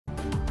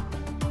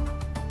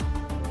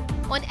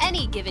On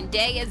any given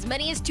day, as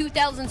many as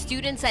 2,000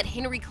 students at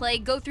Henry Clay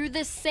go through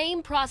the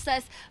same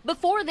process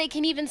before they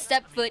can even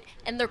step foot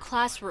in their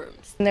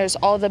classrooms. And there's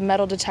all the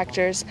metal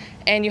detectors,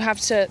 and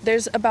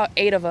there's about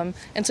 8 of them,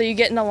 and so you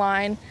get in a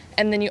line,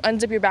 and then you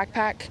unzip your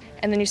backpack,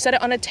 and then you set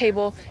it on a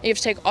table, and you have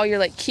to take all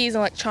your keys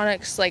and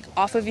electronics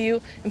off of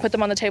you and put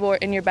them on the table or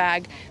in your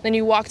bag. Then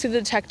you walk through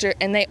the detector,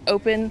 and they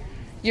open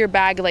your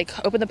bag,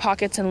 open the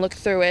pockets and look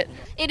through it.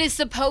 It is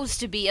supposed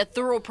to be a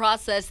thorough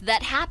process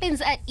that happens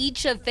at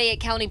each of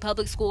Fayette County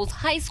Public Schools'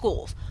 high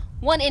schools.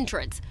 One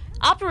entrance,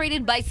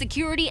 operated by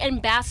security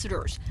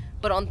ambassadors.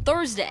 But on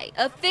Thursday,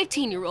 a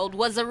 15-year-old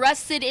was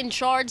arrested and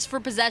charged for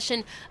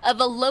possession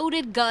of a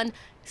loaded gun,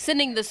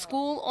 sending the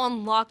school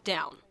on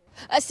lockdown.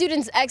 As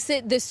students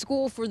exit the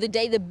school for the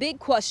day, the big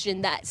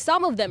question that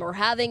some of them are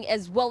having,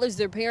 as well as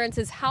their parents,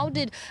 is how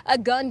did a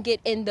gun get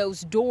in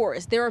those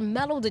doors? There are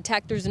metal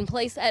detectors in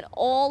place at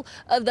all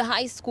of the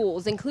high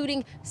schools,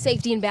 including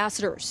safety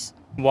ambassadors.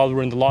 While we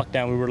were in the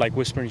lockdown, we were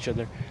whispering to each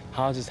other,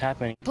 how is this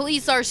happening?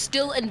 Police are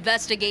still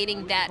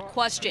investigating that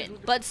question,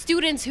 but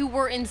students who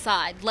were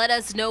inside let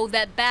us know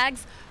that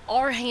bags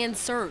are hand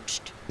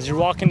searched. As you're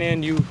walking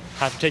in, you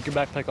have to take your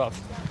backpack off,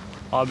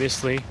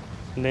 obviously,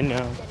 and then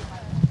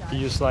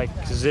you just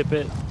zip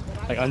it,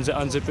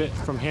 unzip it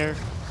from here,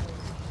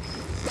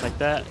 like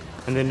that,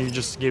 and then you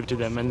just give it to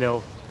them, and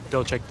they'll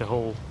check the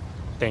whole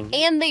thing.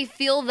 And they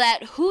feel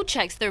that who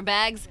checks their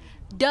bags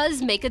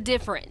does make a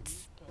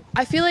difference.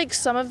 I feel like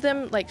some of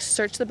them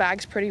search the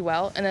bags pretty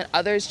well, and then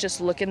others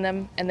just look in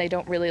them and they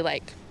don't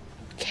really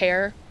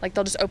care.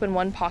 They'll just open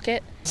one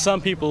pocket.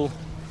 Some people,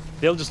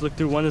 they'll just look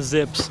through one of the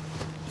zips,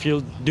 if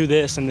you'll do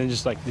this, and then they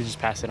just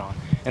pass it on.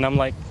 And I'm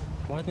like,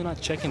 why are they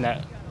not checking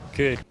that?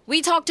 Good.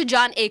 We talked to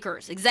John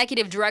Akers,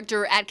 executive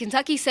director at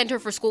Kentucky Center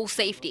for School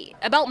Safety,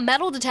 about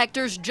metal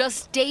detectors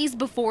just days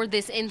before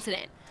this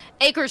incident.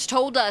 Akers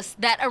told us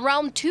that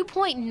around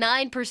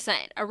 2.9%,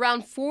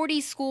 around 40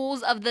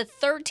 schools of the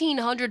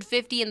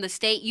 1,350 in the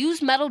state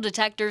use metal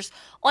detectors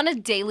on a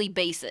daily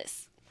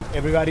basis.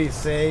 Everybody's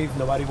safe,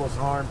 nobody was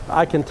harmed.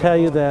 I can tell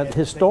you that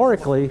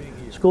historically,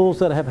 schools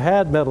that have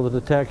had metal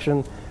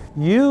detection,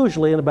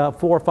 usually in about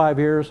 4 or 5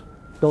 years,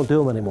 don't do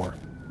them anymore.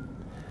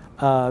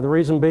 The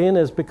reason being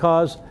is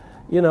because,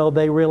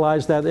 they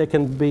realize that it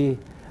can be,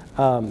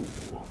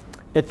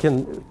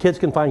 kids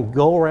can find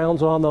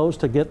go-arounds on those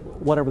to get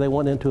whatever they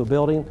want into a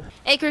building.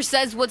 Akers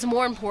says what's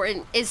more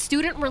important is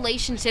student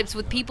relationships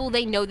with people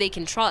they know they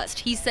can trust.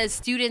 He says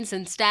students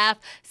and staff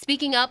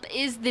speaking up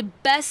is the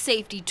best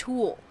safety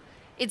tool.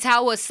 It's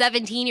how a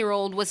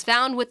 17-year-old was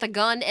found with a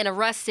gun and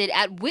arrested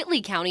at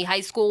Whitley County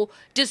High School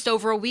just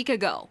over a week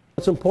ago.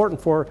 It's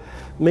important for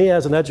me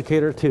as an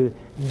educator to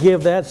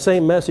give that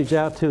same message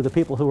out to the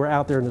people who are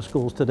out there in the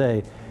schools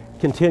today.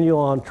 Continue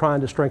on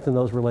trying to strengthen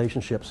those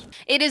relationships.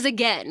 It is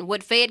again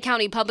what Fayette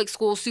County Public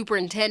Schools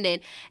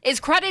Superintendent is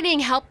crediting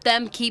helped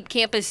them keep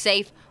campus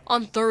safe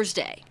on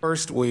Thursday.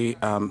 First, we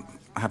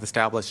have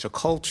established a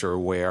culture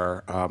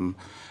where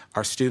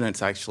our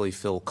students actually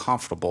feel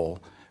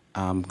comfortable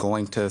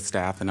going to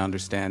staff and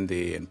understand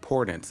the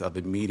importance of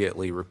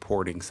immediately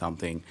reporting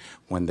something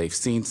when they've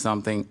seen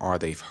something or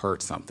they've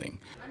heard something.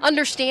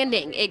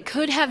 Understanding it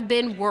could have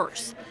been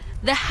worse.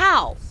 The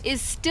how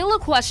is still a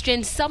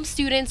question some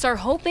students are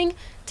hoping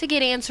to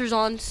get answers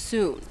on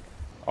soon.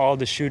 All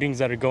the shootings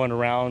that are going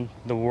around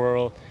the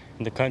world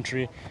and the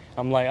country,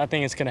 I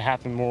think it's going to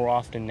happen more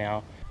often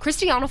now.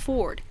 Christiana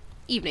Ford,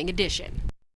 Evening Edition.